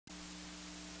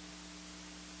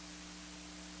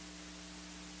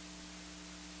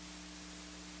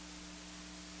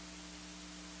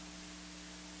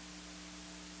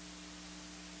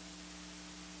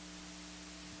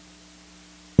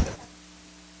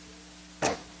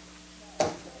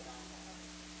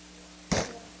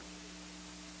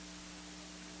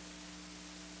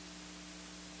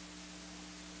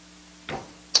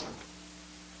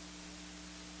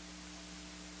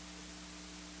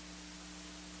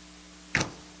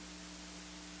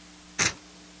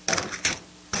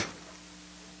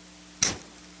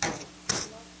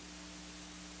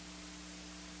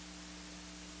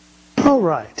All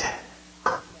right.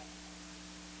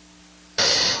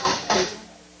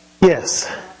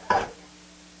 Yes.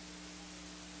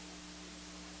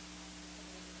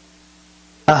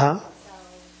 Uh-huh.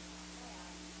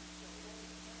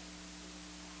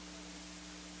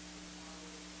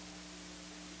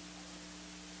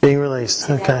 Being released.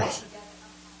 Okay.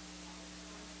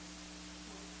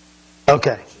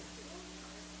 Okay.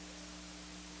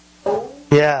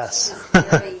 Yes.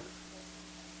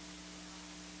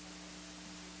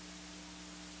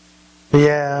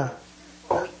 Yeah.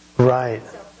 Right.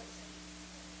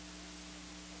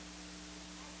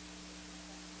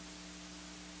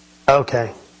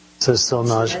 Okay. So it's still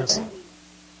nauseous.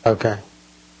 Okay.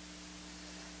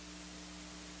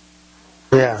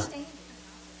 Yeah.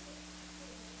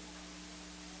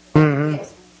 Mm-hmm.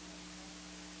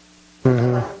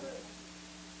 Mm-hmm.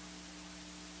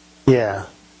 Yeah.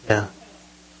 Yeah.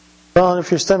 Well, and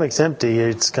if your stomach's empty,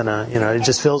 it's gonna, it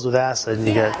just fills with acid, and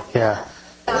you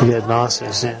get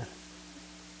nauseous. Yeah.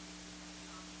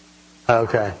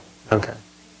 Okay. Okay.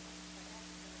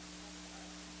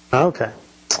 Okay.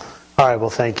 All right. Well,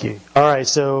 thank you. All right.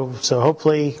 So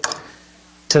hopefully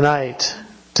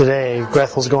today,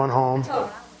 Grethel's going home.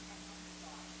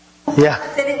 Yeah.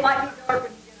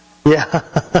 Yeah.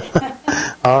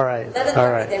 All right.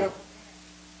 All right.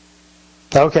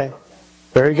 Okay.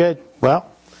 Very good.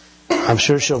 Well, I'm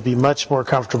sure she'll be much more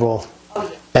comfortable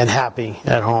and happy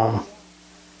at home.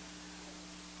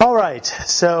 All right.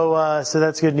 So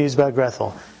that's good news about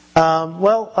Grethel.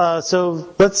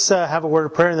 So let's have a word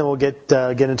of prayer, and then we'll get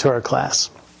into our class.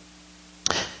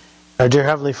 Our dear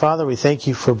Heavenly Father, we thank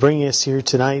you for bringing us here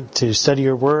tonight to study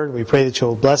your word. We pray that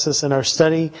you'll bless us in our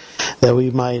study, that we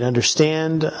might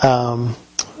understand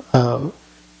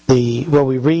what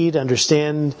we read,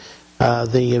 understand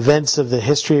the events of the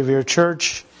history of your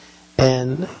church,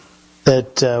 and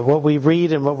that what we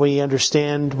read and what we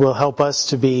understand will help us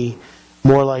to be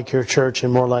more like your church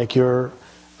and more like your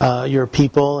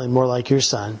people and more like your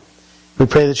Son. We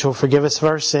pray that you'll forgive us of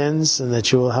our sins and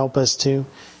that you will help us to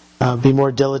be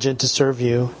more diligent to serve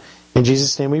you. In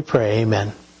Jesus' name we pray.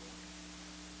 Amen.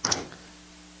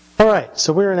 All right,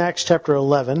 so we're in Acts chapter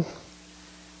 11.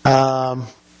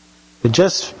 We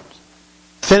just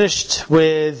finished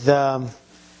with, most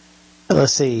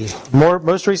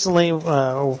recently,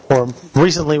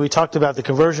 recently we talked about the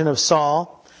conversion of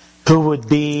Saul, who would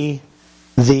be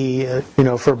the,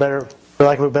 for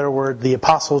lack of a better word, the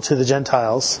apostle to the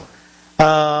Gentiles.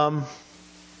 And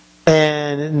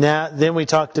then we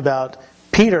talked about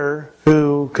Peter,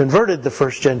 who converted the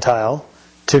first Gentile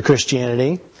to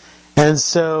Christianity. And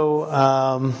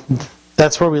so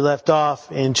that's where we left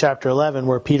off in chapter 11,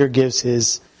 where Peter gives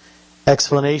his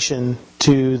explanation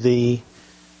to the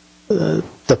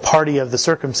party of the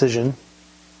circumcision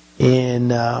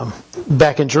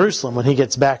back in Jerusalem when he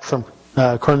gets back from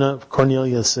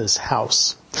Cornelius'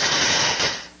 house.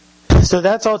 So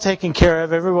that's all taken care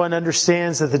of. Everyone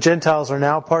understands that the Gentiles are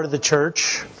now part of the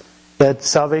church, that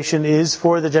salvation is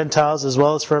for the Gentiles as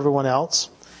well as for everyone else.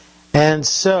 And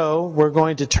so we're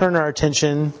going to turn our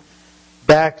attention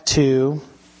back to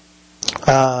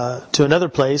another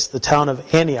place, the town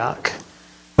of Antioch,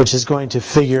 which is going to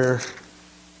figure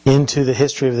into the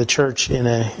history of the church in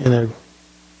a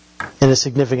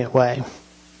significant way.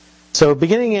 So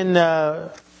beginning in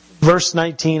verse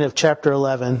 19 of chapter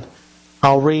 11,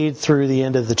 I'll read through the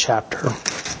end of the chapter.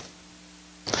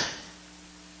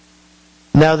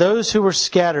 Now those who were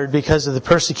scattered because of the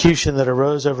persecution that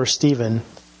arose over Stephen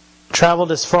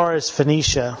traveled as far as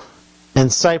Phoenicia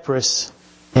and Cyprus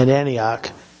and Antioch,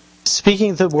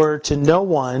 speaking the word to no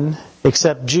one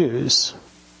except Jews.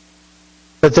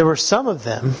 But there were some of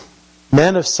them,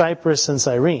 men of Cyprus and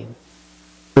Cyrene,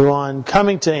 who on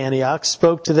coming to Antioch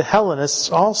spoke to the Hellenists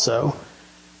also,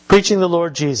 preaching the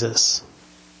Lord Jesus.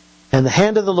 And the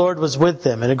hand of the Lord was with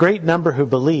them, and a great number who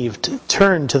believed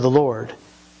turned to the Lord.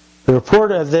 The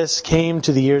report of this came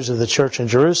to the ears of the church in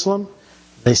Jerusalem.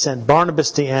 They sent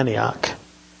Barnabas to Antioch.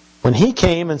 When he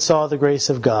came and saw the grace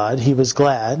of God, he was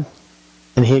glad,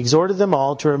 and he exhorted them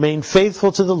all to remain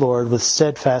faithful to the Lord with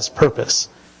steadfast purpose.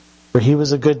 For he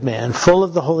was a good man, full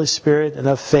of the Holy Spirit and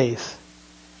of faith.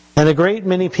 And a great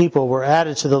many people were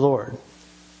added to the Lord.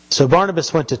 So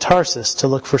Barnabas went to Tarsus to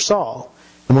look for Saul.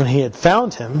 And when he had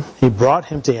found him, he brought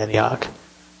him to Antioch.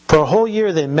 For a whole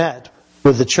year they met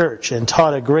with the church and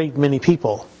taught a great many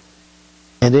people.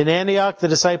 And in Antioch the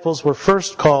disciples were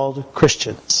first called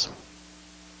Christians.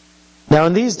 Now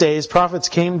in these days prophets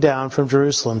came down from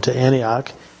Jerusalem to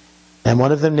Antioch, and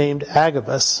one of them named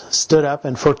Agabus stood up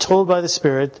and foretold by the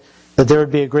Spirit that there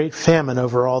would be a great famine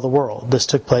over all the world. This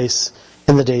took place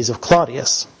in the days of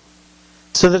Claudius.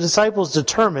 So the disciples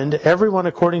determined, everyone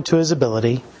according to his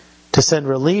ability, to send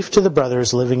relief to the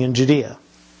brothers living in Judea.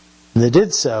 And they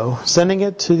did so, sending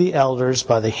it to the elders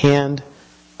by the hand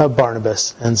of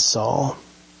Barnabas and Saul.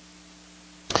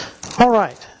 All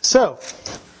right, so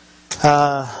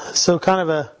kind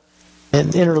of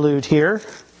an interlude here,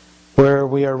 where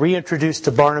we are reintroduced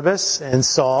to Barnabas and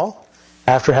Saul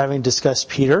after having discussed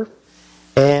Peter.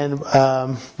 And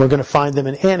we're going to find them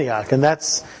in Antioch. And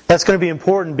that's going to be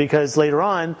important because later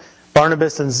on,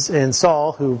 Barnabas and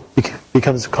Saul, who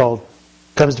comes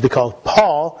to be called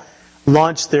Paul,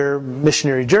 launched their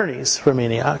missionary journeys from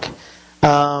Antioch.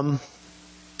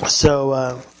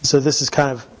 So this is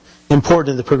kind of important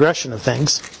in the progression of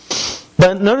things.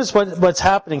 But notice what's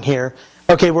happening here.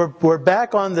 Okay, we're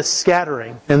back on the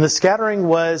scattering. And the scattering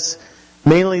was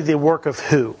mainly the work of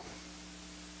who?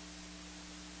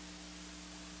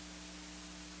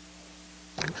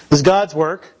 It was God's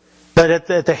work, but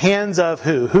at the hands of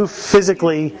who? Who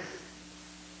physically...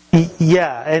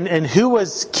 Yeah, and who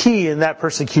was key in that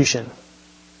persecution?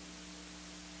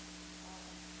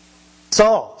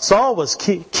 Saul. Saul was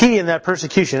key in that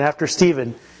persecution after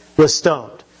Stephen was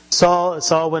stoned.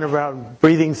 Saul went around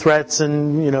breathing threats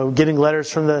and getting letters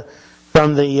from the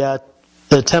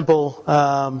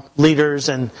temple leaders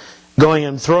and going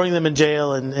and throwing them in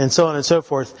jail and so on and so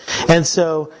forth. And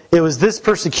so it was this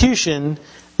persecution,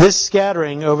 this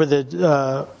scattering over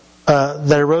that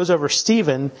arose over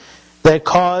Stephen, that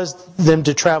caused them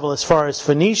to travel as far as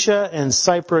Phoenicia and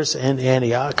Cyprus and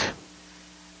Antioch.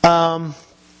 And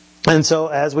so,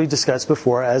 as we discussed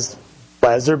before, as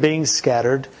they're being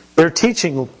scattered, they're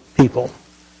teaching people.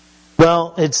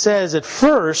 Well, it says at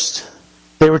first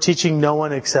they were teaching no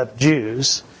one except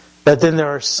Jews, but then there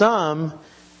are some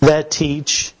that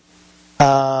teach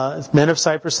men of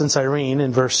Cyprus and Cyrene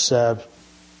in verse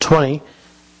 20,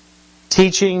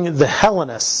 teaching the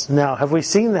Hellenists. Now, have we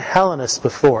seen the Hellenists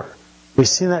before? We've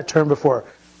seen that term before.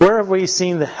 Where have we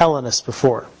seen the Hellenists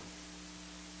before?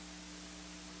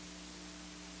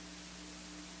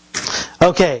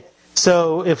 Okay,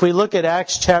 so if we look at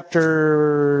Acts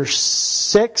chapter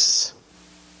 6,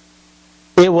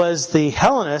 it was the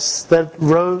Hellenists that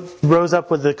rose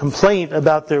up with a complaint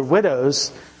about their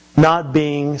widows not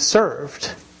being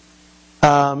served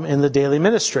in the daily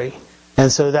ministry. And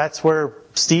so that's where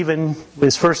Stephen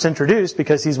is first introduced,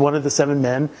 because he's one of the 7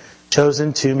 men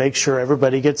chosen to make sure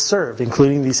everybody gets served,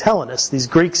 including these Hellenists, these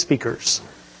Greek speakers.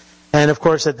 And of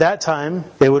course, at that time,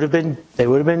 they would have been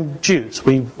Jews.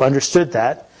 We understood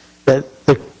that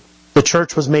the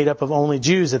church was made up of only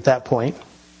Jews at that point.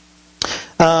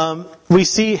 We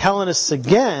see Hellenists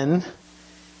again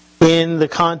in the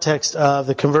context of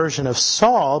the conversion of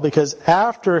Saul, because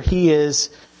after he is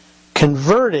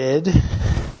converted,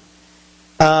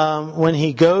 when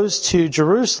he goes to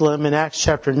Jerusalem in Acts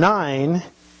chapter 9,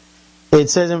 it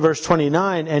says in verse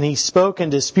 29, and he spoke and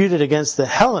disputed against the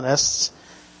Hellenists,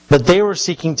 but they were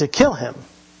seeking to kill him.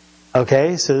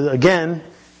 Okay, so again,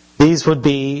 these would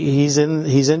be, he's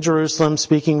in Jerusalem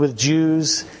speaking with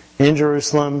Jews in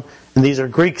Jerusalem, and these are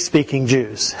Greek-speaking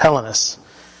Jews, Hellenists.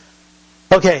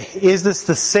 Okay, is this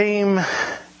the same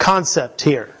concept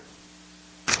here?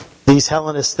 These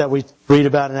Hellenists that we read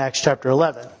about in Acts chapter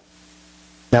 11.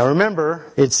 Now remember,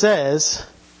 it says,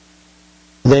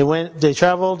 they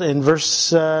traveled, in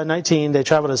verse 19, they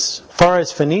traveled as far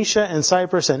as Phoenicia and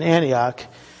Cyprus and Antioch,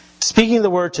 speaking the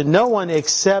word to no one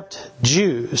except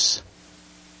Jews.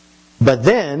 But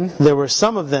then there were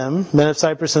some of them, men of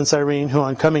Cyprus and Cyrene, who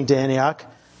on coming to Antioch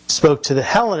spoke to the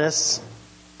Hellenists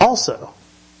also.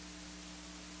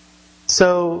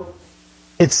 So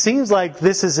it seems like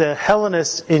this is a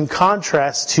Hellenist in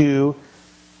contrast to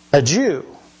a Jew.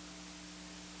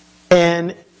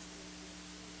 And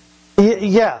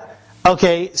yeah,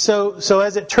 okay, so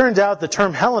as it turns out, the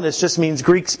term Hellenist just means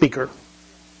Greek speaker.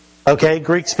 Okay,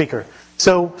 Greek speaker.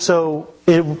 So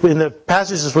in the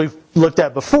passages we've looked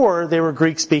at before, they were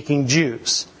Greek-speaking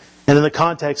Jews. And in the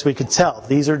context, we could tell,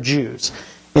 these are Jews.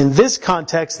 In this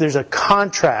context, there's a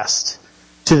contrast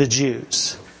to the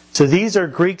Jews. So these are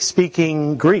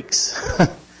Greek-speaking Greeks.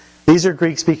 These are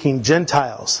Greek-speaking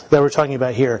Gentiles that we're talking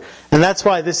about here. And that's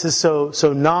why this is so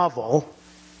novel,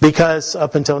 because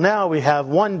up until now we have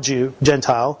one Jew,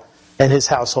 Gentile, and his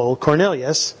household,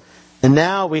 Cornelius. And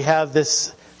now we have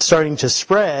this starting to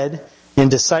spread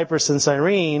into Cyprus and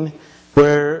Cyrene,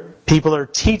 where people are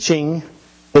teaching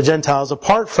the Gentiles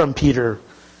apart from Peter.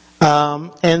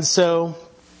 And so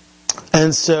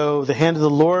the hand of the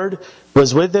Lord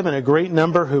was with them, and a great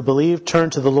number who believed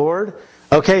turned to the Lord.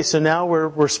 Okay, so now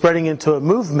we're spreading into a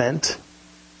movement,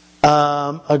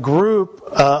 a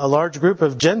large group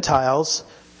of Gentiles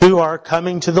who are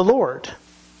coming to the Lord.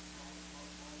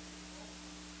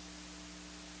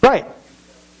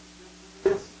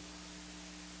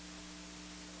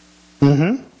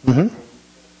 Mm-hmm. Mm-hmm.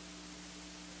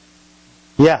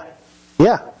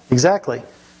 Yeah, exactly.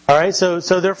 All right, so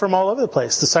they're from all over the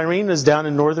place. The Cyrene is down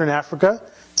in northern Africa.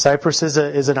 Cyprus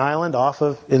is an island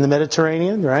in the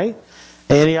Mediterranean, right?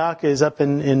 Antioch is up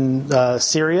in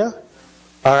Syria.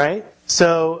 All right,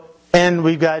 and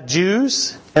we've got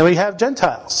Jews and we have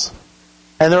Gentiles,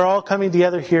 and they're all coming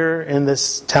together here in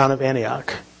this town of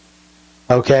Antioch.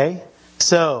 Okay,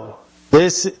 so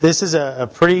this is a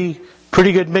pretty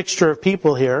good mixture of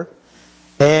people here,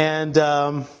 and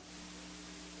the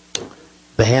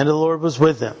hand of the Lord was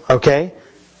with them. Okay,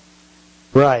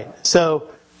 right. So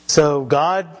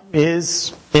God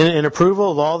is in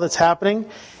approval of all that's happening,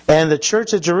 and the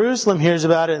church at Jerusalem hears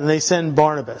about it, and they send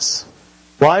Barnabas.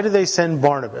 Why do they send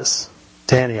Barnabas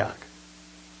to Antioch?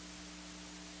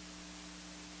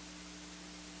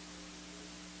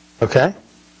 Okay.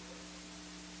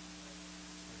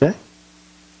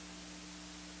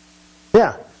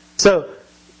 Yeah. So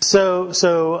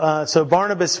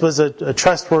Barnabas was a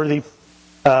trustworthy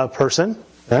person,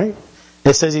 right?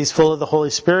 It says he's full of the Holy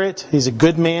Spirit. He's a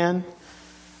good man,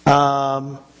 full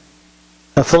of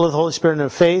the Holy Spirit and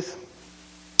of faith,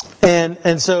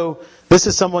 and so this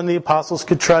is someone the apostles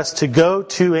could trust to go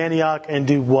to Antioch and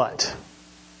do what?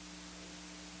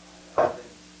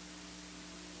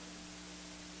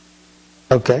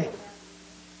 Okay.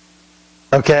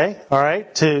 Okay, all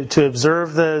right, to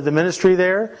observe the ministry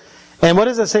there. And what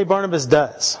does it say Barnabas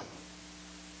does?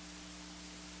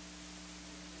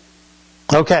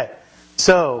 Okay,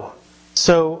 so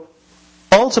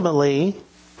ultimately,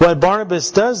 what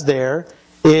Barnabas does there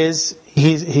is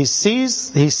he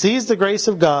sees the grace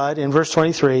of God in verse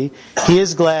 23. He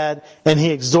is glad, and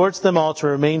he exhorts them all to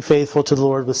remain faithful to the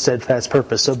Lord with steadfast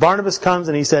purpose. So Barnabas comes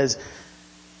and he says,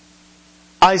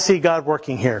 I see God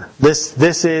working here. This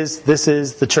is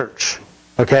the church.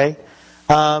 Okay?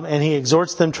 And he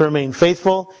exhorts them to remain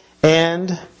faithful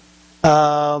and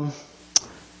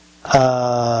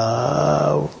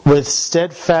with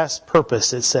steadfast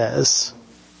purpose, it says.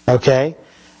 Okay?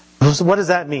 So what does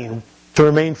that mean? To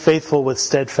remain faithful with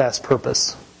steadfast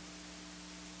purpose.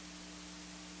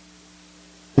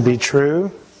 To be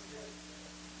true.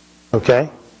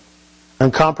 Okay?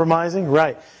 Uncompromising?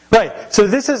 Right. Right. So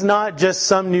this is not just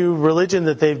some new religion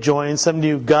that they've joined, some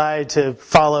new guy to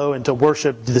follow and to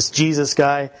worship, this Jesus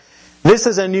guy. This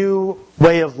is a new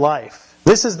way of life.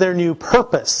 This is their new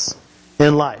purpose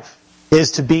in life,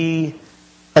 is to be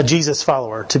a Jesus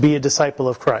follower, to be a disciple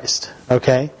of Christ.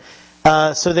 Okay?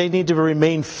 So they need to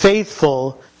remain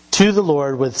faithful to the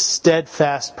Lord with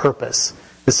steadfast purpose.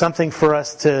 It's something for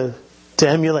us to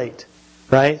emulate,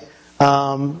 right?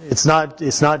 It's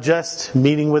not just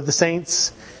meeting with the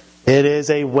saints. It is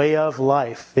a way of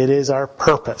life. It is our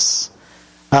purpose.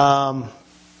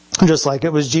 Just like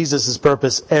it was Jesus'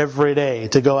 purpose every day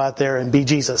to go out there and be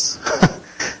Jesus.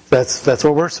 That's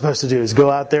what we're supposed to do, is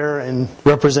go out there and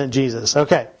represent Jesus.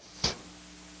 Okay.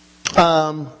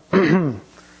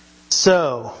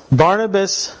 So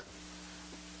Barnabas,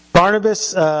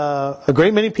 a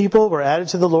great many people were added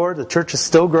to the Lord. The church is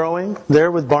still growing there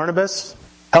with Barnabas,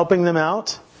 helping them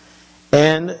out.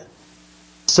 And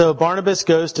so Barnabas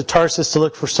goes to Tarsus to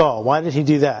look for Saul. Why did he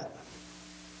do that?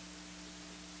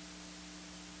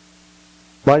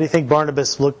 Why do you think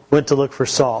Barnabas went to look for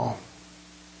Saul?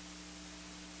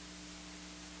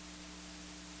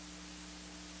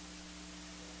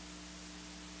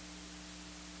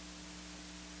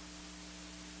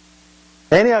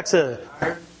 Antioch's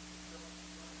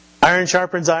iron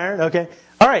sharpens iron. Okay.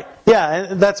 All right.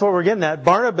 Yeah, and that's what we're getting at.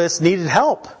 Barnabas needed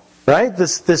help, right?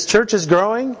 This church is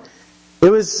growing. It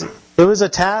was a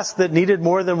task that needed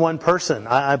more than one person,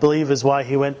 I believe, is why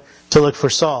he went to look for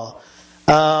Saul.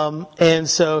 And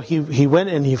so he went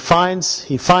and he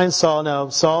finds Saul. Now,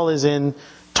 Saul is in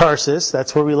Tarsus.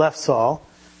 That's where we left Saul.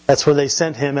 That's where they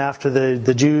sent him after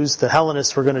the Jews, the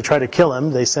Hellenists, were going to try to kill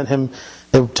him. They took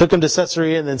him to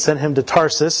Caesarea and then sent him to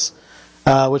Tarsus,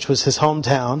 which was his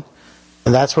hometown.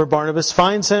 And that's where Barnabas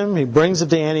finds him. He brings him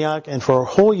to Antioch, and for a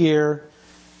whole year,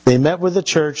 they met with the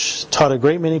church, taught a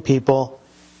great many people.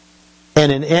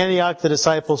 And in Antioch, the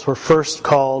disciples were first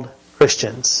called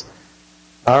Christians.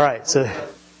 All right, so...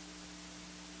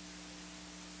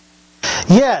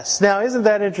 Yes, now isn't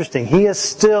that interesting? He is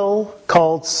still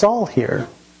called Saul here.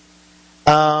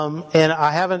 And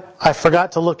I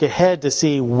forgot to look ahead to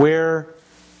see where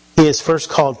he is first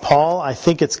called Paul. I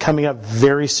think it's coming up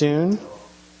very soon.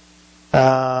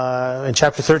 In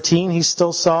chapter 13, he's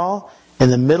still Saul. In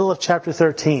the middle of chapter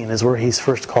 13 is where he's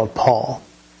first called Paul.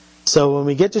 So when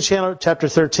we get to chapter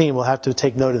 13, we'll have to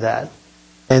take note of that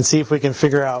and see if we can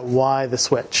figure out why the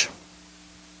switch.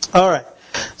 All right.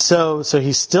 So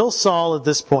he's still Saul at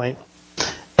this point.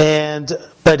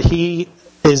 But he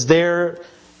is there.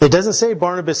 It doesn't say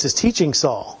Barnabas is teaching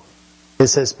Saul. It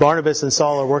says Barnabas and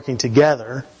Saul are working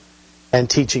together and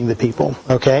teaching the people.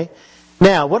 Okay?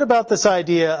 Now, what about this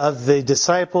idea of the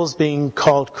disciples being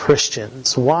called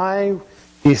Christians? Why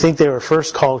do you think they were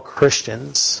first called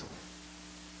Christians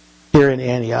here in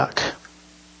Antioch?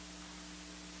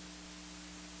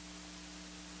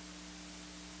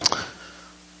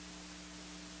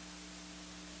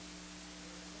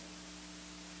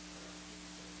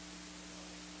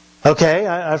 Okay,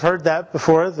 I've heard that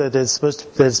before, that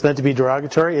it's meant to be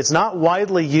derogatory. It's not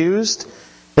widely used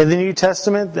in the New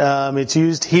Testament. It's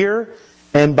used here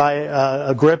and by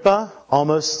Agrippa.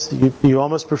 You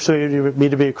almost persuaded me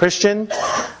to be a Christian.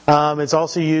 It's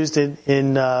also used in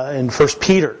 1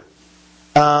 Peter.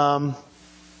 And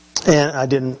I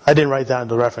didn't write down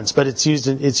the reference, but it's used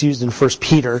in 1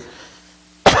 Peter.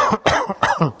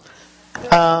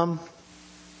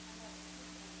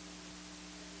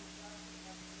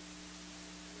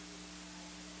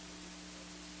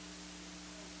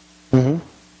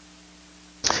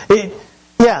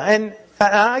 And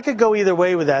I could go either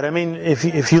way with that. I mean,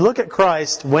 if you look at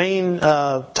Christ, Wayne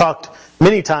talked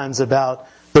many times about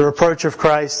the reproach of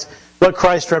Christ, what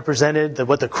Christ represented,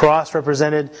 what the cross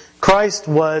represented. Christ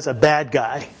was a bad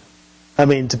guy. I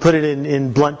mean, to put it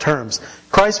in blunt terms,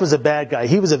 Christ was a bad guy.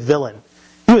 He was a villain.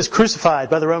 He was crucified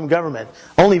by the Roman government.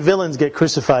 Only villains get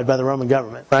crucified by the Roman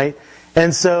government, right?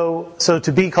 And so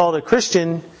to be called a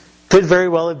Christian could very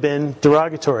well have been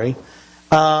derogatory.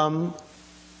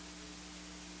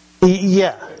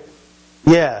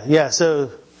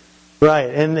 So, right,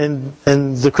 and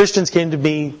the Christians came to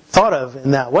be thought of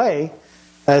in that way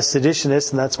as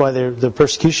seditionists, and that's why the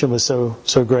persecution was so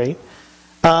great.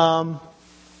 But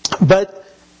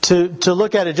to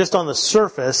look at it just on the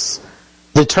surface,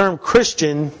 the term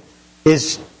Christian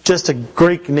is just a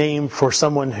Greek name for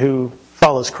someone who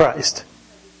follows Christ.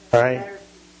 All right.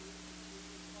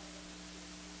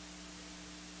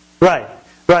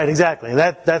 Right, exactly.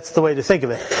 That's the way to think of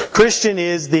it. Christian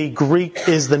is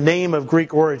the name of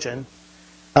Greek origin.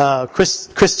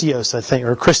 Christios, I think,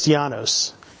 or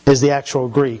Christianos is the actual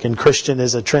Greek, and Christian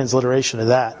is a transliteration of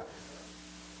that.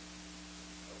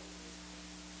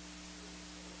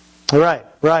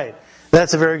 Right.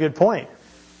 That's a very good point.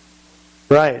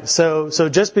 Right. So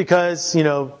just because,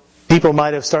 people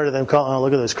might have started them calling, oh,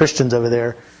 look at those Christians over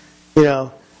there,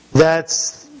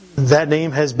 that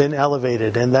name has been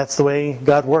elevated, and that's the way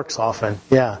God works often.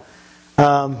 Yeah.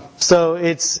 So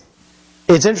it's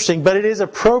interesting, but it is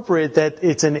appropriate that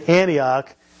it's in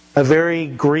Antioch, a very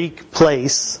Greek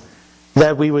place,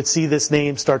 that we would see this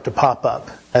name start to pop up,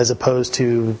 as opposed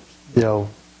to, the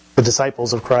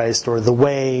disciples of Christ, or the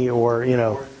way, or,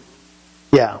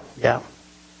 Yeah.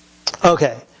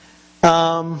 Okay.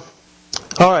 All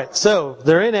right, so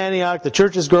they're in Antioch, the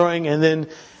church is growing, and then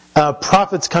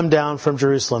prophets come down from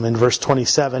Jerusalem in verse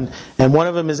 27, and one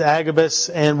of them is Agabus,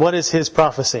 and what is his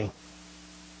prophecy?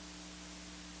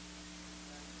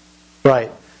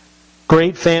 Right.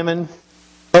 Great famine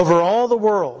over all the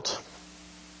world.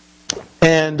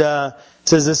 And it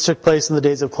says this took place in the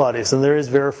days of Claudius, and there is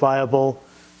verifiable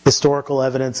historical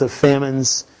evidence of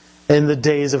famines in the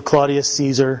days of Claudius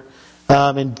Caesar.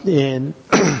 And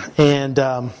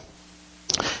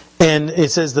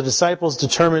it says the disciples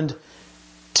determined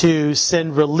to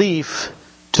send relief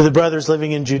to the brothers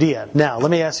living in Judea. Now, let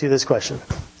me ask you this question.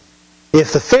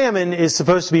 If the famine is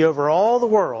supposed to be over all the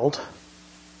world,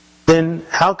 then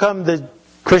how come the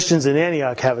Christians in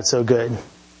Antioch have it so good?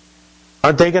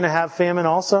 Aren't they going to have famine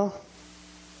also?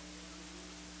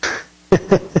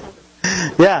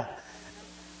 Yeah.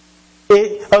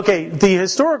 The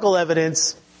historical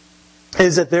evidence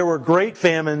is that there were great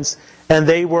famines, and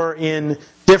they were in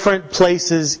different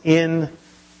places in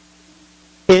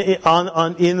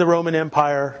the Roman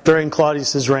Empire during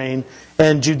Claudius's reign,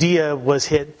 and Judea was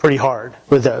hit pretty hard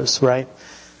with those, right?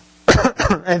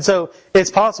 And so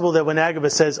it's possible that when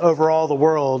Agabus says over all the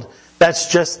world,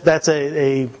 that's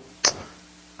a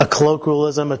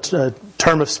colloquialism, a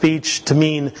term of speech to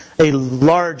mean a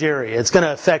large area. It's going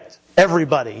to affect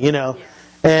everybody,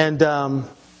 and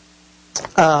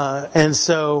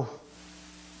so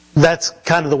that's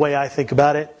kind of the way I think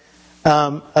about it.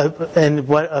 And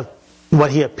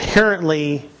what he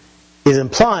apparently is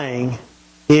implying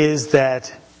is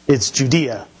that it's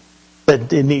Judea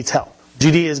that it needs help.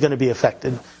 Judea is going to be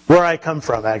affected. Where I come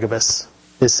from, Agabus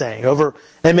is saying.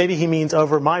 And maybe he means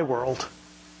over my world.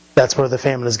 That's where the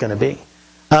famine is going to be.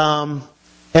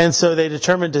 And so they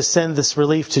determined to send this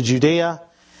relief to Judea.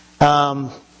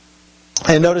 And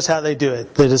notice how they do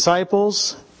it. The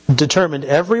disciples determined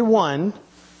every one,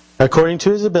 according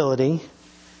to his ability,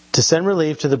 to send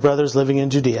relief to the brothers living in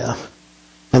Judea.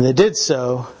 And they did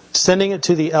so, sending it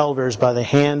to the elders by the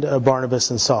hand of Barnabas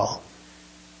and Saul.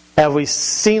 Have we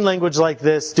seen language like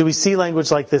this? Do we see language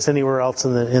like this anywhere else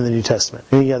in the New Testament?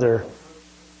 Any other?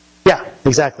 Yeah,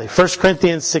 exactly. 1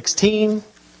 Corinthians 16.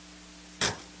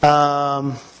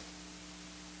 Just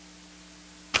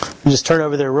turn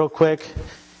over there real quick.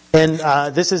 And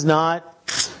this is not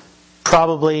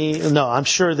I'm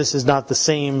sure this is not the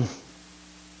same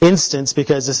instance,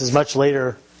 because this is much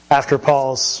later after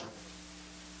Paul's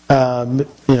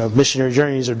missionary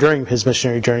journeys, or during his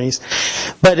missionary journeys.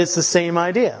 But it's the same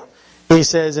idea. He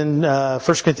says in 1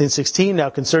 Corinthians 16, now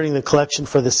concerning the collection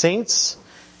for the saints,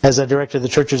 as I directed the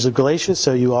churches of Galatia,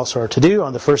 so you also are to do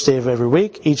on the first day of every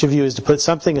week. Each of you is to put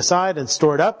something aside and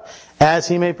store it up as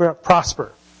he may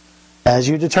prosper, as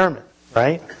you determine,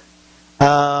 right?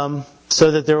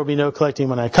 So that there will be no collecting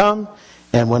when I come.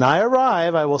 And when I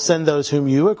arrive, I will send those whom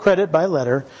you accredit by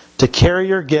letter to carry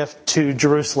your gift to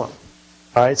Jerusalem.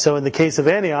 All right, so in the case of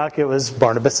Antioch, it was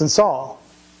Barnabas and Saul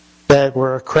that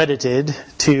were accredited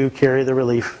to carry the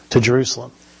relief to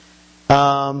Jerusalem.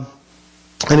 And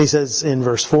he says in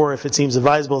verse 4, if it seems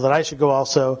advisable that I should go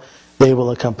also, they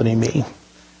will accompany me.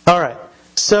 All right,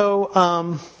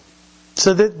 so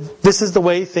this is the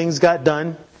way things got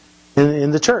done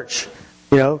in the church.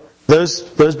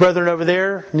 Those brethren over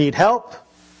there need help.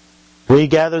 We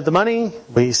gather the money.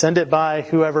 We send it by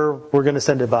whoever we're going to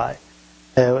send it by.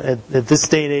 At this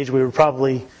day and age, we would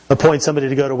probably appoint somebody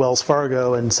to go to Wells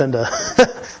Fargo and send a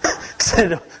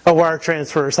wire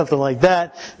transfer or something like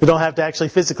that. We don't have to actually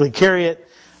physically carry it,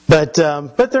 but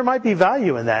there might be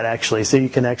value in that, actually. So you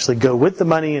can actually go with the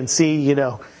money and see,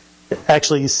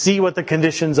 actually see what the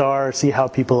conditions are, see how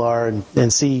people are,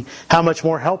 and see how much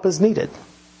more help is needed.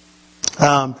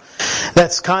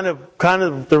 That's kind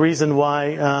of the reason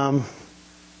why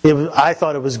I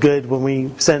thought it was good when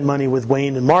we sent money with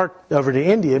Wayne and Mark over to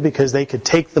India, because they could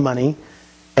take the money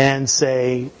and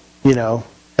say,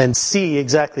 and see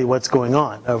exactly what's going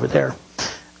on over there.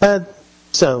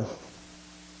 So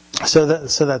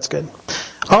that's good.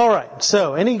 All right.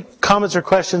 So any comments or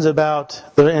questions about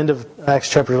the end of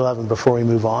Acts chapter 11 before we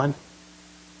move on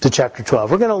to chapter 12?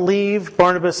 We're going to leave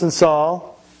Barnabas and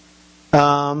Saul.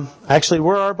 Actually,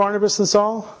 where are Barnabas and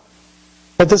Saul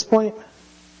at this point?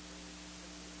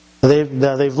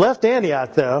 They've left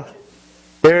Antioch, though.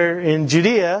 They're in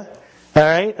Judea. All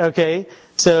right, okay.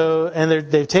 So, and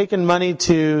they've taken money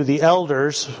to the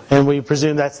elders, and we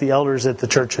presume that's the elders at the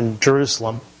church in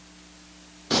Jerusalem.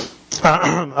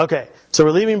 Okay, so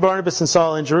we're leaving Barnabas and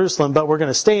Saul in Jerusalem, but we're going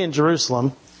to stay in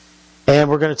Jerusalem, and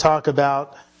we're going to talk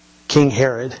about King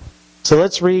Herod. So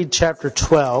let's read chapter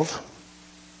 12.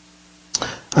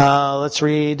 Let's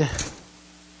read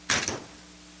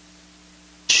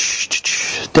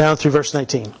down through verse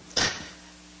 19.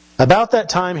 About that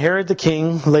time, Herod the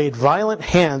king laid violent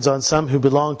hands on some who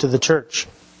belonged to the church.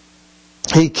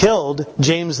 He killed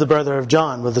James the brother of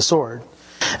John with the sword.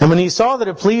 And when he saw that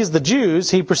it pleased the Jews,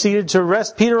 he proceeded to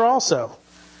arrest Peter also.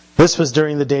 This was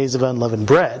during the days of unleavened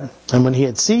bread. And when he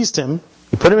had seized him,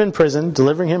 he put him in prison,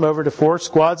 delivering him over to 4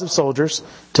 squads of soldiers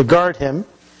to guard him,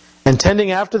 and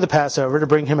tending after the Passover to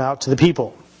bring him out to the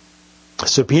people.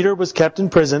 So Peter was kept in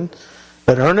prison,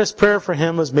 but earnest prayer for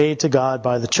him was made to God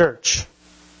by the church.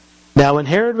 Now when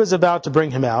Herod was about to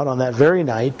bring him out on that very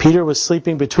night, Peter was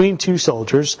sleeping between 2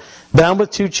 soldiers, bound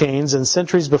with 2 chains, and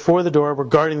sentries before the door were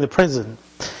guarding the prison.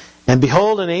 And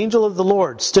behold, an angel of the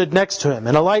Lord stood next to him,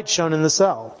 and a light shone in the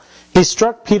cell. He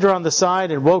struck Peter on the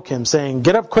side and woke him, saying,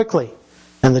 "Get up quickly."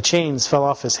 And the chains fell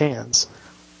off his hands.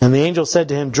 And the angel said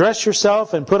to him, "Dress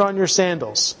yourself and put on your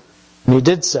sandals." And he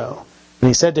did so. And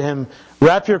he said to him,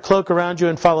 "Wrap your cloak around you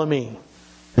and follow me."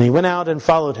 And he went out and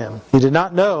followed him. He did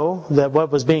not know that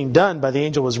what was being done by the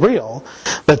angel was real,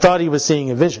 but thought he was seeing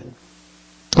a vision.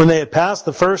 When they had passed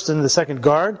the first and the second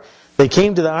guard, they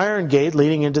came to the iron gate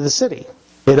leading into the city.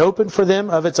 It opened for them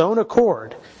of its own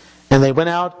accord. And they went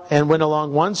out and went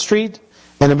along one street,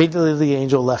 and immediately the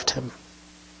angel left him.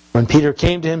 When Peter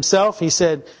came to himself, he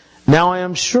said, "Now I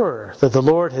am sure that the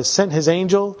Lord has sent his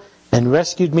angel and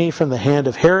rescued me from the hand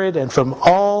of Herod and from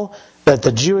all that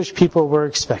the Jewish people were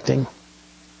expecting."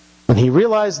 When he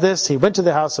realized this, he went to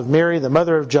the house of Mary, the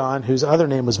mother of John, whose other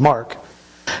name was Mark,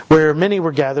 where many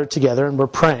were gathered together and were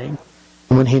praying.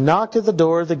 And when he knocked at the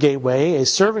door of the gateway, a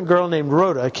servant girl named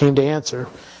Rhoda came to answer.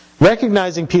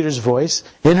 Recognizing Peter's voice,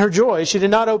 in her joy she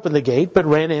did not open the gate, but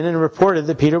ran in and reported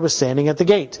that Peter was standing at the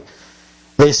gate.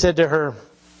 They said to her,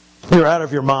 "You're out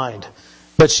of your mind."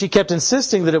 But she kept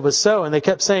insisting that it was so, and they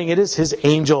kept saying, "It is his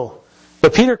angel."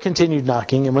 But Peter continued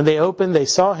knocking, and when they opened, they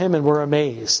saw him and were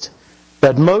amazed.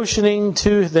 But motioning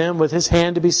to them with his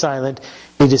hand to be silent,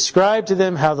 he described to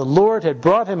them how the Lord had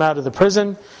brought him out of the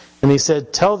prison, and he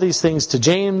said, "Tell these things to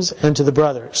James and to the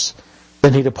brothers."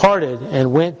 Then he departed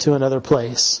and went to another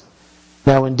place.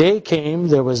 Now when day came,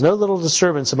 there was no little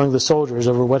disturbance among the soldiers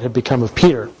over what had become of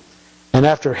Peter. And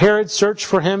after Herod searched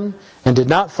for him and did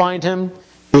not find him,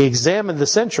 he examined the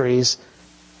sentries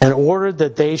and ordered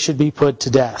that they should be put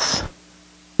to death.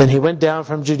 Then he went down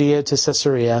from Judea to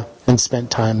Caesarea and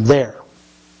spent time there.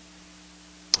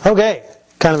 Okay,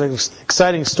 kind of an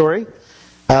exciting story.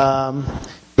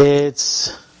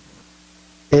 It's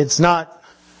not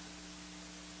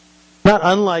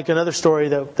unlike another story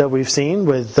that we've seen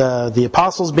with the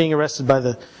apostles being arrested by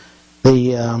the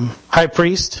high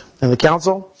priest and the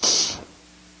council.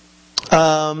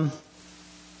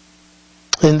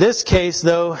 In this case,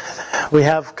 though, we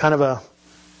have kind of a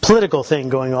political thing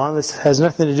going on. This has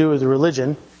nothing to do with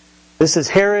religion. This is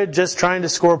Herod just trying to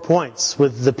score points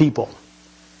with the people.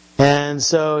 And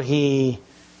so he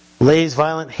lays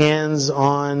violent hands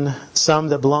on some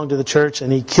that belong to the church,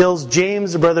 and he kills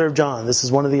James, the brother of John. This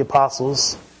is one of the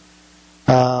apostles,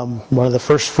 one of the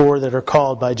first 4 that are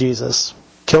called by Jesus.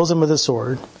 Kills him with a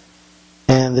sword.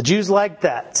 And the Jews like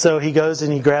that. So he goes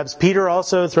and he grabs Peter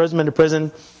also, throws him into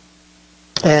prison,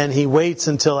 and he waits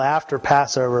until after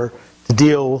Passover to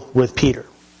deal with Peter.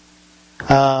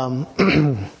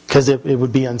 Because it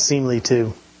would be unseemly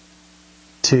to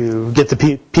get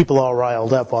the people all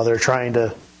riled up while they're trying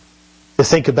to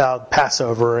think about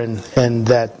Passover and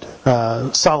that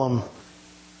solemn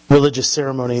religious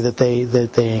ceremony that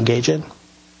they engage in.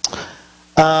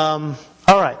 All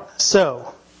right,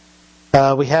 so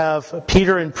we have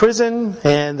Peter in prison,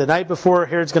 and the night before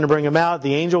Herod's going to bring him out,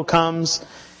 the angel comes.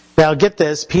 Now get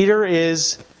this, Peter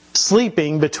is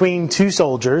sleeping between 2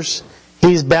 soldiers.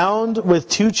 He's bound with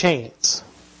 2 chains.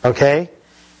 Okay?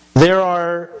 There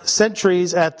are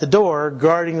sentries at the door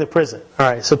guarding the prison.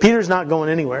 Alright, so Peter's not going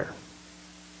anywhere.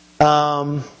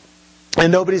 And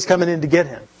nobody's coming in to get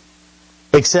him.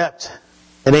 Except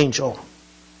an angel.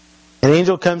 An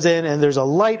angel comes in and there's a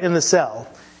light in the cell.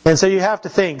 And so you have to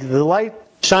think, the light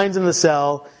shines in the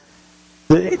cell.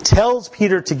 It tells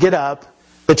Peter to get up.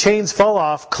 The chains fall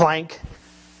off, clank.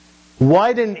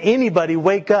 Why didn't anybody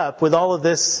wake up with all of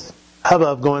this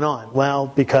hubbub going on? Well,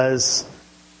 because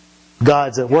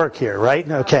God's at work here, right?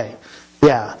 Okay.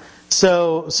 Yeah.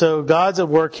 So God's at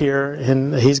work here,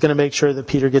 and He's going to make sure that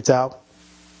Peter gets out.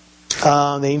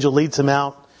 The angel leads him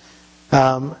out.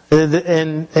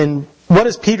 And what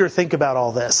does Peter think about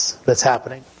all this that's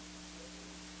happening?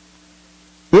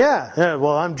 Yeah,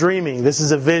 well, I'm dreaming. This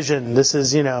is a vision. This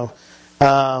is,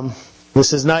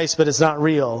 this is nice, but it's not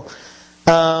real.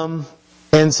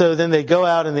 And so then they go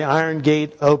out, and the iron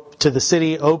gate to the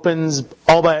city opens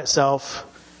all by itself.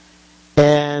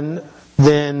 And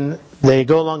then they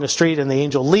go along a street, and the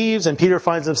angel leaves, and Peter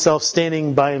finds himself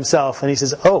standing by himself. And he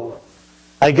says, "Oh,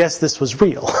 I guess this was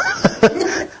real.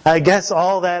 I guess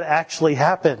all that actually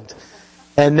happened.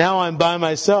 And now I'm by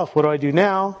myself. What do I do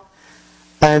now?"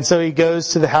 And so he goes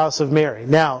to the house of Mary.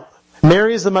 Now,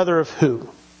 Mary is the mother of who?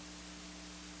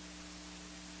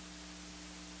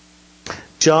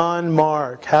 John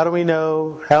Mark. How do we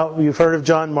know? You've heard of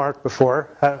John Mark before.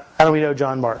 How do we know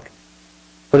John Mark?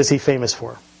 What is he famous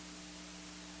for?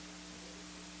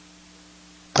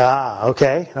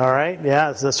 Okay. All right.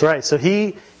 Yeah, that's right. So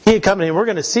he accompanied, we're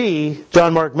going to see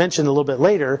John Mark mentioned a little bit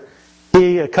later,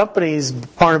 he accompanies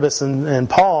Barnabas and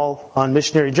Paul on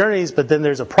missionary journeys, but then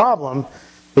there's a problem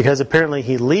because apparently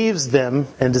he leaves them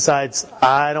and decides,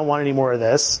 I don't want any more of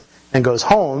this, and goes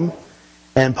home.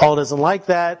 And Paul doesn't like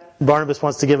that. Barnabas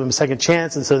wants to give him a second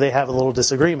chance, and so they have a little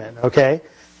disagreement. Okay?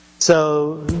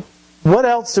 So, what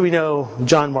else do we know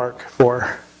John Mark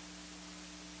for?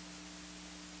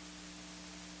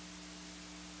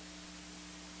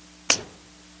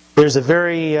 There's a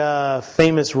very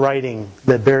famous writing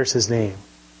that bears his name.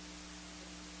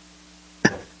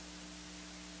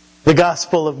 The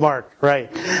Gospel of Mark, right.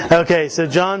 Okay, so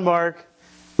John Mark,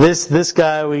 this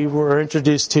guy we were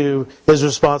introduced to, is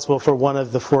responsible for one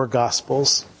of the 4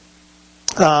 Gospels.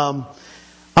 All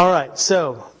right,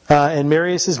 so, and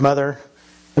Mary is his mother,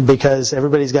 because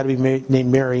everybody's got to be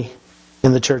named Mary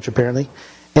in the church, apparently.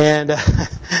 And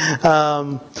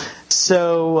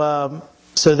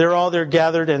so they're all there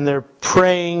gathered, and they're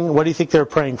praying. What do you think they're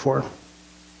praying for?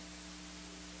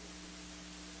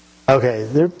 Okay,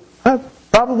 they're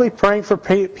probably praying for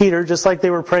Peter, just like they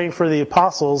were praying for the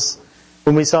apostles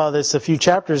when we saw this a few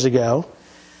chapters ago.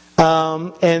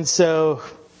 And so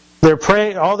they're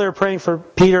praying for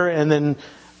Peter, and then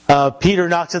Peter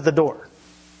knocks at the door.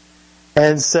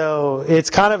 And so it's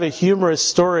kind of a humorous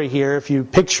story here if you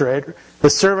picture it. The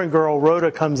servant girl,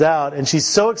 Rhoda, comes out and she's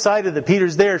so excited that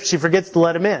Peter's there, she forgets to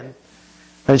let him in.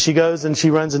 And she goes and she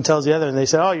runs and tells the other, and they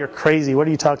say, "Oh, you're crazy. What are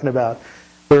you talking about?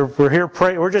 We're here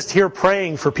we're just here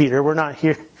praying for Peter. We're not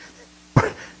here.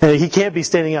 He can't be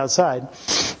standing outside."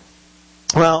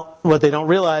 Well, what they don't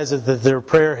realize is that their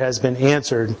prayer has been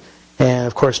answered. And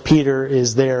of course, Peter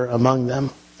is there among them.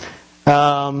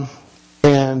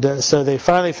 So they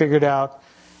finally figured out,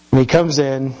 and he comes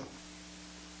in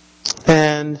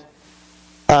and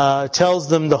tells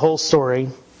them the whole story.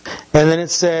 And then it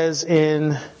says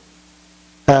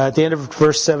at the end of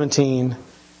verse 17,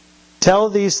 "Tell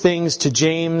these things to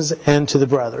James and to the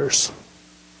brothers."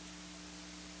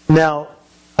 Now,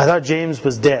 I thought James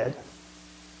was dead.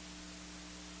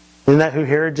 Isn't that who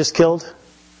Herod just killed?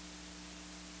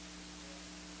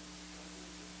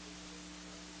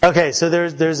 Okay, so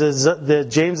there's the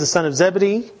James, the son of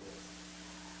Zebedee.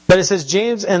 But it says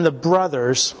James and the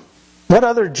brothers. What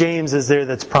other James is there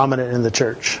that's prominent in the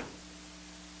church?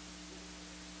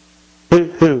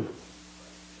 Who?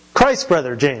 Christ's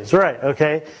brother, James. Right,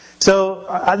 okay. So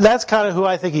that's kind of who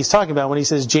I think he's talking about when he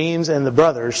says James and the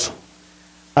brothers.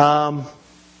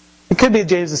 It could be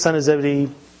James, the son of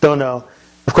Zebedee. Don't know.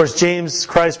 Of course, James,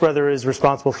 Christ's brother, is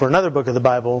responsible for another book of the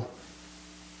Bible.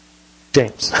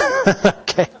 James.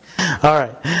 Okay. All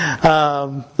right.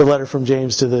 The letter from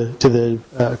James to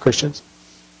the Christians.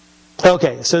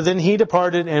 Okay. So then he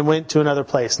departed and went to another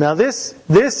place. Now this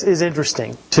is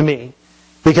interesting to me,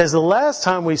 because the last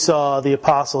time we saw the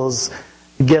apostles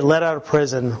get let out of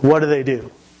prison, what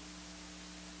do?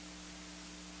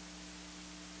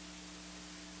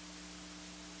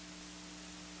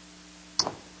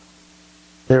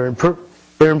 They're in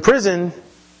prison.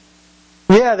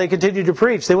 Yeah, they continued to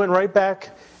preach. They went right back,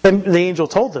 and the angel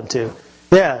told them to.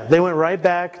 Yeah, they went right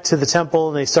back to the temple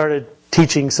and they started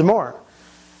teaching some more.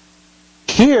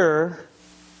 Here,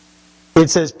 it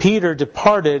says Peter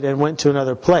departed and went to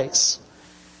another place.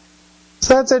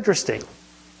 So that's interesting.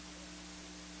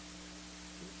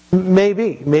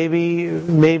 Maybe that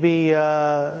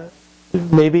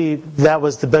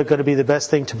was going to be the best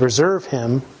thing to preserve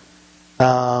him.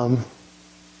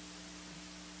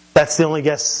 That's the only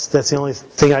guess. That's the only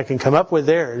thing I can come up with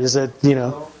there. Is that,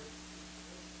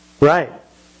 right?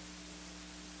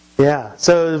 Yeah.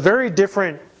 So a very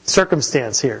different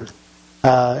circumstance here,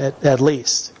 at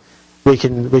least we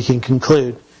can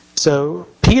conclude. So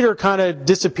Peter kind of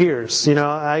disappears.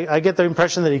 I get the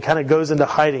impression that he kind of goes into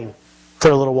hiding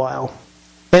for a little while,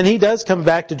 and he does come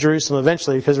back to Jerusalem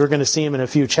eventually, because we're going to see him in a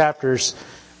few chapters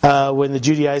when the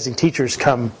Judaizing teachers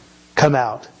come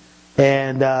out.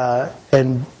 And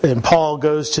Paul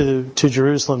goes to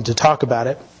Jerusalem to talk about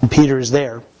it, and Peter is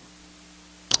there.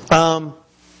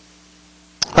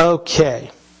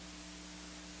 Okay.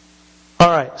 All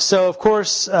right. So, of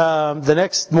course, the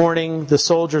next morning, the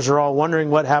soldiers are all wondering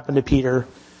what happened to Peter.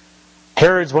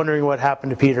 Herod's wondering what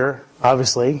happened to Peter,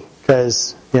 obviously,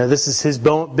 because this is his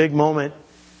big moment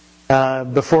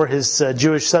before his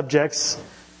Jewish subjects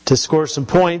to score some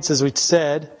points, as we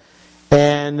said,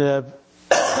 and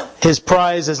his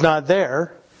prize is not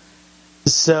there.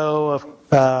 So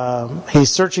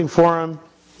he's searching for him.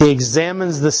 He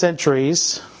examines the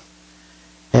sentries,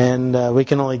 and we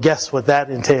can only guess what that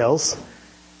entails.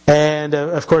 And,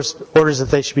 of course, orders that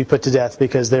they should be put to death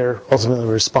because they're ultimately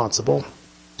responsible.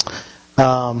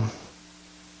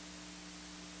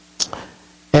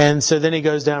 And so then he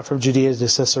goes down from Judea to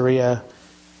Caesarea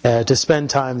to spend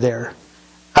time there.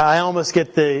 I almost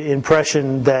get the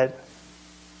impression that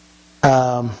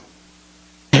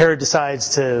Herod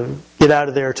decides to get out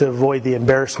of there to avoid the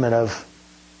embarrassment of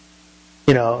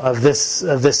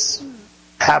this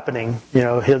happening.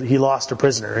 He lost a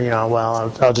prisoner.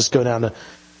 Well, I'll just go down to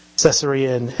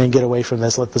Caesarea and get away from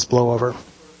this. Let this blow over.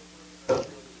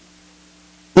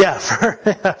 Yeah,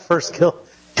 first kill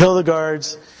the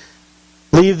guards,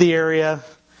 leave the area,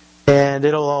 and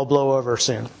it'll all blow over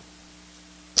soon.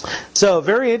 So,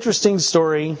 very interesting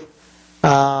story.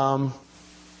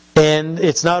 And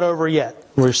it's not over yet.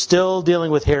 We're still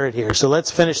dealing with Herod here. So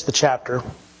let's finish the chapter.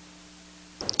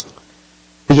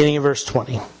 Beginning in verse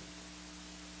 20.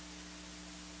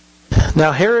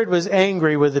 Now Herod was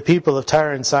angry with the people of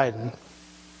Tyre and Sidon.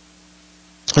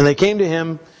 And they came to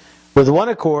him with one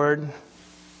accord.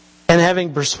 And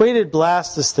having persuaded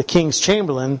Blastus, the king's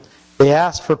chamberlain, they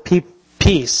asked for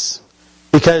peace,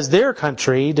 because their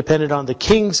country depended on the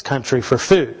king's country for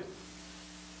food.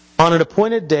 On an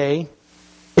appointed day,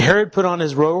 Herod put on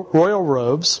his royal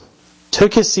robes,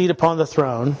 took his seat upon the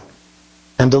throne,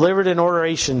 and delivered an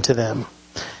oration to them.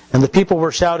 And the people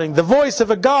were shouting, "The voice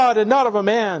of a God and not of a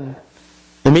man!"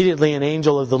 Immediately an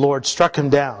angel of the Lord struck him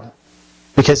down,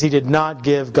 because he did not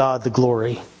give God the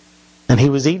glory. And he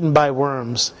was eaten by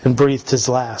worms and breathed his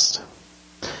last.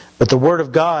 But the word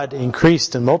of God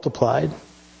increased and multiplied.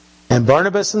 And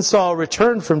Barnabas and Saul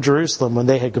returned from Jerusalem when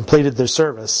they had completed their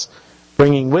service,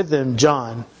 bringing with them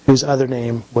John, whose other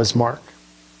name was Mark.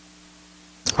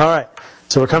 All right,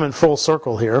 so we're coming full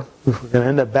circle here. We're going to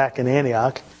end up back in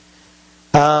Antioch.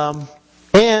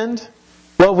 And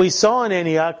what we saw in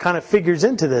Antioch kind of figures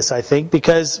into this, I think,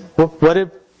 because what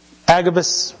did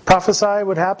Agabus prophesy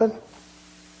would happen?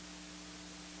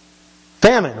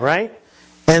 Famine, right?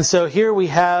 And so here we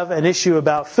have an issue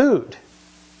about food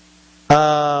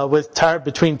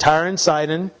between Tyre and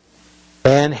Sidon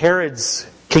and Herod's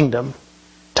kingdom.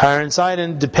 Tyre and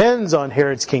Sidon depends on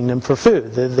Herod's kingdom for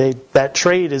food. That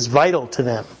trade is vital to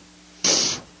them.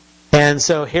 And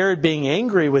so Herod being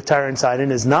angry with Tyre and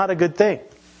Sidon is not a good thing,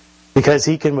 because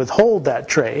he can withhold that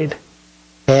trade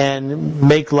and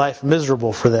make life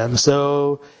miserable for them.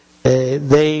 So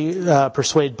they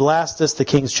persuade Blastus, the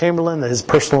king's chamberlain, his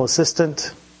personal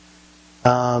assistant.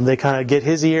 They kind of get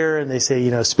his ear and they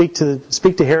say, speak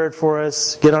to Herod for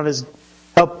us,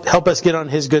 help us get on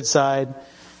his good side,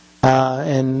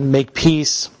 and make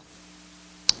peace.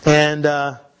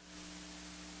 And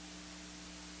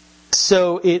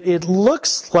so it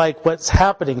looks like what's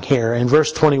happening here in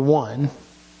verse 21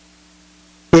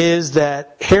 is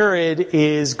that Herod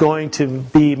is going to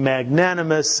be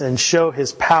magnanimous and show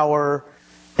his power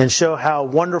and show how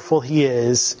wonderful he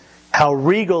is, how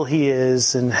regal he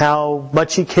is, and how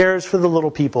much he cares for the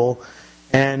little people,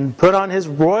 and put on his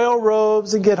royal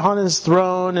robes and get on his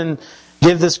throne and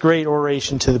give this great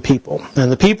oration to the people.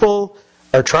 And the people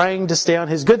are trying to stay on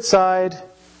his good side.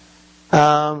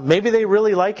 Maybe they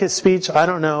really like his speech, I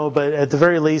don't know, but at the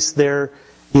very least they're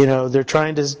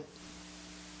trying to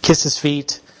kiss his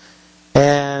feet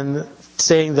and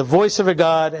saying the voice of a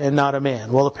God and not a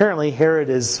man. Well, apparently Herod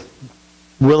is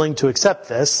willing to accept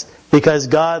this because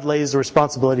God lays the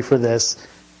responsibility for this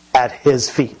at his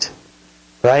feet.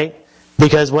 Right?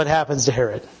 Because what happens to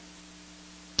Herod?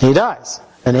 He dies.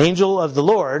 An angel of the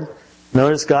Lord,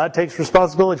 notice God takes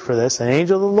responsibility for this, an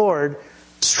angel of the Lord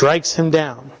strikes him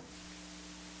down.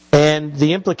 And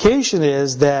the implication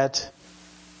is that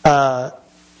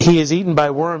he is eaten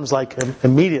by worms like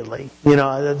immediately.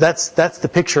 That's the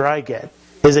picture I get,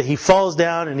 is that he falls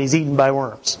down and he's eaten by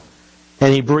worms.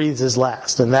 And he breathes his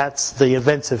last. And that's the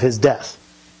events of his death.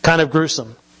 Kind of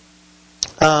gruesome.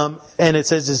 And it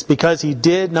says it's because he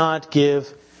did not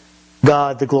give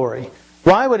God the glory.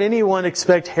 Why would anyone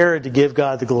expect Herod to give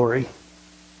God the glory?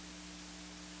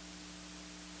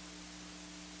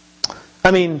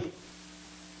 I mean,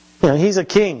 he's a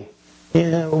king.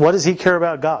 What does he care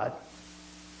about God?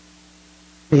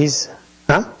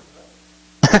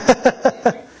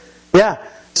 Yeah.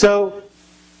 So,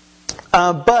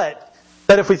 but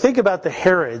if we think about the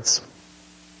Herods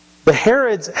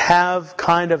have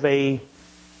kind of a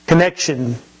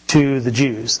connection to the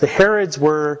Jews. The Herods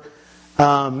were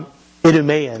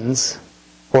Idumeans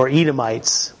or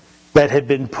Edomites that had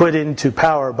been put into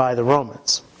power by the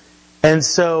Romans. And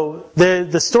so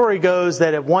the story goes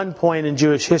that at one point in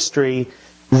Jewish history,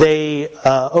 they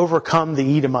overcome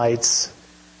the Edomites.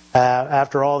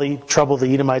 After all the trouble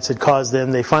the Edomites had caused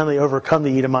them, they finally overcome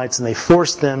the Edomites and they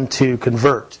forced them to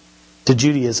convert to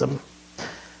Judaism.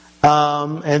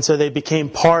 And so they became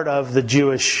part of the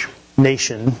Jewish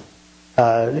nation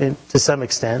to some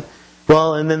extent.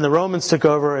 Well, and then the Romans took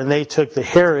over and they took the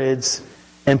Herods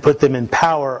and put them in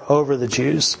power over the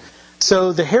Jews.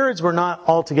 So the Herods were not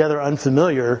altogether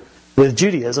unfamiliar with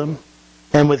Judaism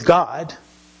and with God.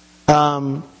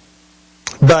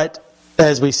 But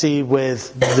as we see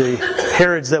with the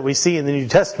Herods that we see in the New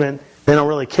Testament, they don't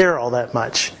really care all that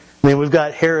much. I mean, we've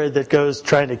got Herod that goes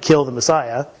trying to kill the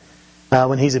Messiah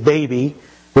when he's a baby.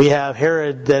 We have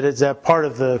Herod that is a part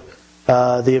of the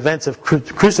events of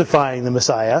crucifying the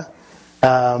Messiah.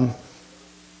 The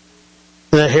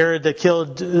Herod that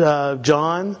killed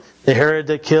John, the Herod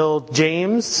that killed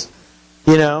James.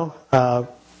 Would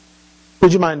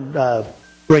you mind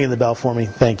ringing the bell for me?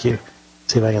 Thank you.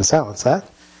 See if I can silence that.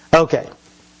 Okay.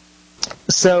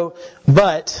 So,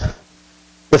 but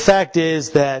the fact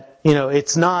is that,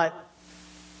 it's not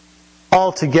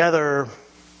altogether,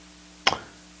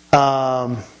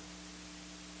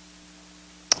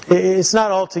 it's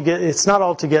not altogether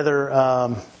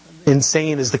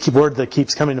insane is the word that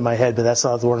keeps coming to my head, but that's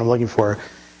not the word I'm looking for.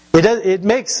 It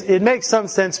makes some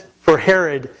sense for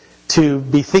Herod to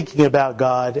be thinking about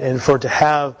God and for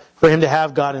him to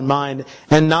have God in mind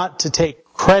and not to take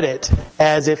credit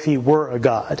as if he were a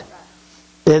god.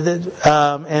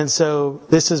 And so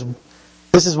this is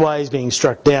This is why he's being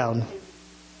struck down.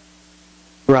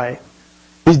 Right.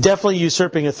 He's definitely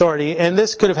usurping authority, and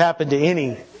this could have happened to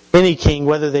any king,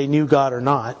 whether they knew God or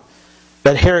not.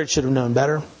 But Herod should have known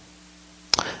better.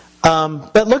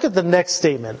 But look at the next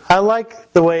statement. I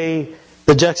like the way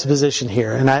the juxtaposition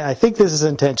here, and I think this is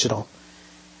intentional.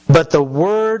 But the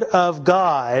word of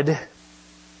God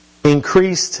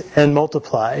increased and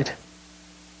multiplied.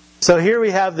 So here we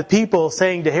have the people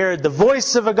saying to Herod, the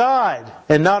voice of a God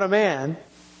and not a man.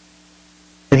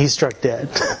 And he's struck dead.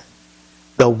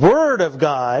 The word of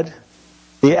God,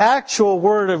 the actual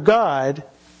word of God,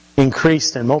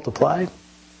 increased and multiplied.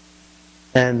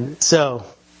 And so,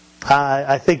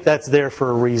 I think that's there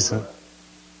for a reason.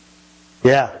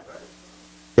 Yeah.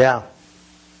 Yeah.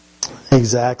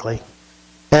 Exactly.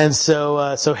 And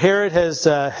so Herod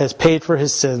has paid for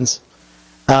his sins.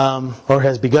 Or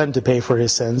has begun to pay for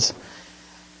his sins.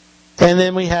 And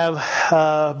then we have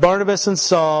Barnabas and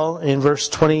Saul in verse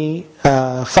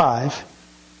 25,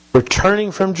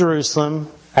 returning from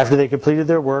Jerusalem after they completed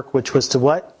their work, which was to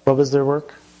what? What was their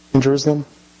work in Jerusalem?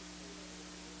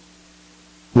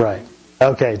 Right.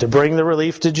 Okay, to bring the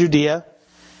relief to Judea.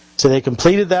 So they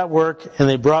completed that work, and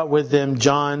they brought with them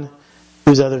John,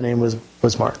 whose other name was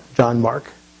Mark. John Mark,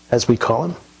 as we call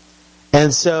him.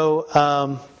 And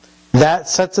so that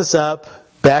sets us up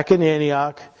back in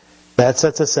Antioch. That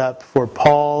sets us up for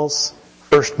Paul's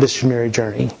first missionary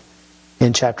journey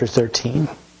in chapter 13.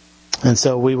 And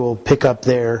so we will pick up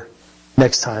there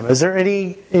next time. Is there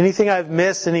anything I've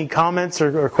missed? Any comments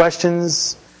or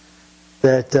questions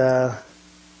that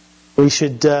we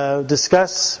should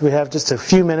discuss? We have just a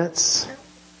few minutes.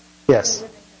 Yes.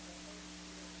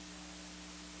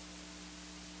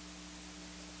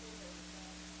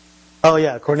 Oh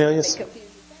yeah, Cornelius.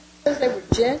 Because they were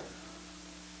Gentiles.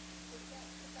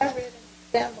 I read in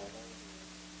the Bible.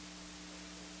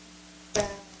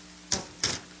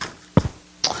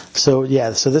 So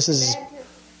this is.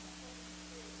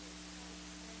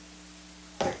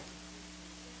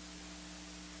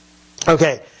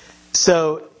 Okay,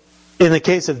 so in the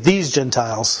case of these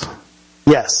Gentiles,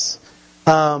 yes.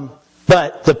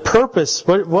 But the purpose,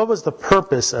 what was the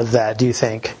purpose of that, do you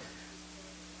think?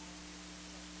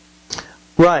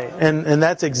 Right, and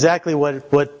that's exactly what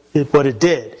it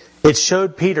did. It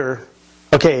showed Peter,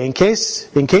 okay, in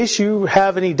case you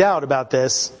have any doubt about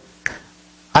this,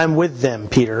 I'm with them,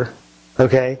 Peter.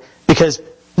 Okay? Because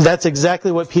that's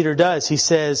exactly what Peter does. He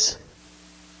says,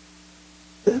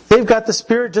 they've got the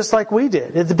Spirit just like we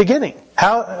did at the beginning.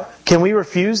 How can we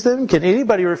refuse them? Can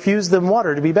anybody refuse them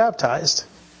water to be baptized?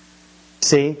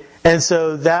 See? And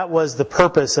so that was the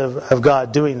purpose of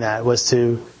God doing that, was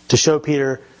to show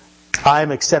Peter,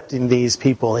 I'm accepting these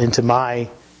people into my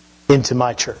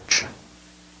church.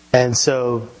 And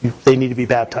so they need to be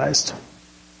baptized.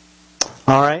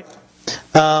 All right?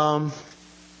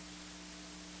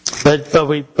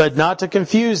 But not to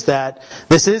confuse that.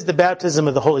 This is the baptism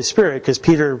of the Holy Spirit, because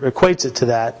Peter equates it to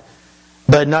that.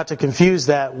 But not to confuse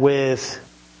that with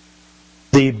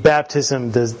the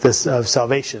baptism of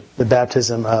salvation, the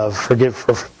baptism of for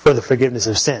the forgiveness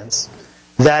of sins.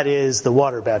 That is the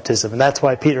water baptism, and that's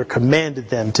why Peter commanded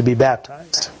them to be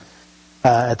baptized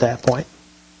at that point.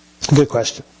 Good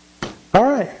question. All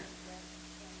right.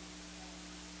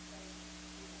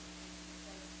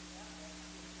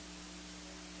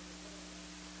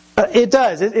 It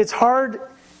does. It's hard.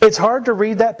 It's hard to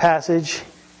read that passage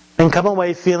and come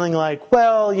away feeling like,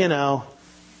 well,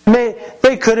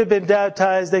 they could have been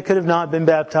baptized, they could have not been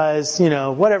baptized,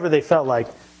 whatever they felt like.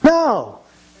 No,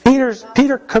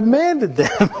 Peter commanded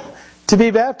them to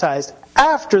be baptized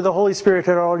after the Holy Spirit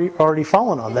had already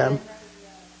fallen on them.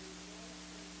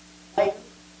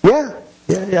 Yeah,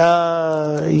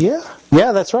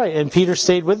 that's right. And Peter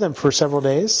stayed with them for several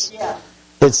days. Yeah.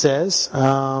 It says,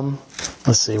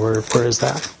 let's see, where is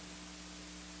that?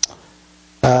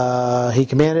 He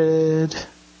commanded,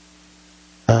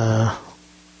 the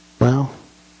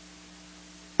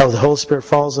Holy Spirit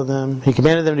falls on them. He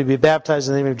commanded them to be baptized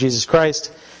in the name of Jesus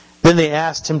Christ. Then they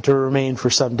asked him to remain for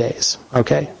some days.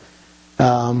 Okay?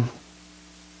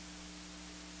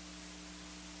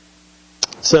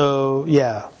 So,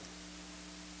 yeah.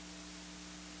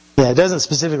 Yeah, it doesn't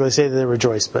specifically say that they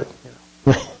rejoiced, but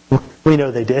we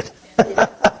know they did.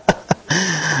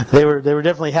 They were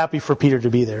definitely happy for Peter to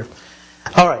be there.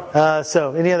 All right.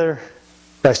 So, any other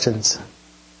questions?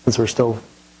 Since we're still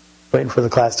waiting for the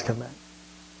class to come back.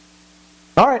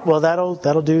 All right. Well,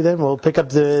 that'll do then. We'll pick up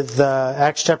the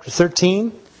Acts chapter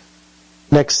 13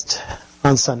 next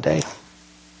on Sunday.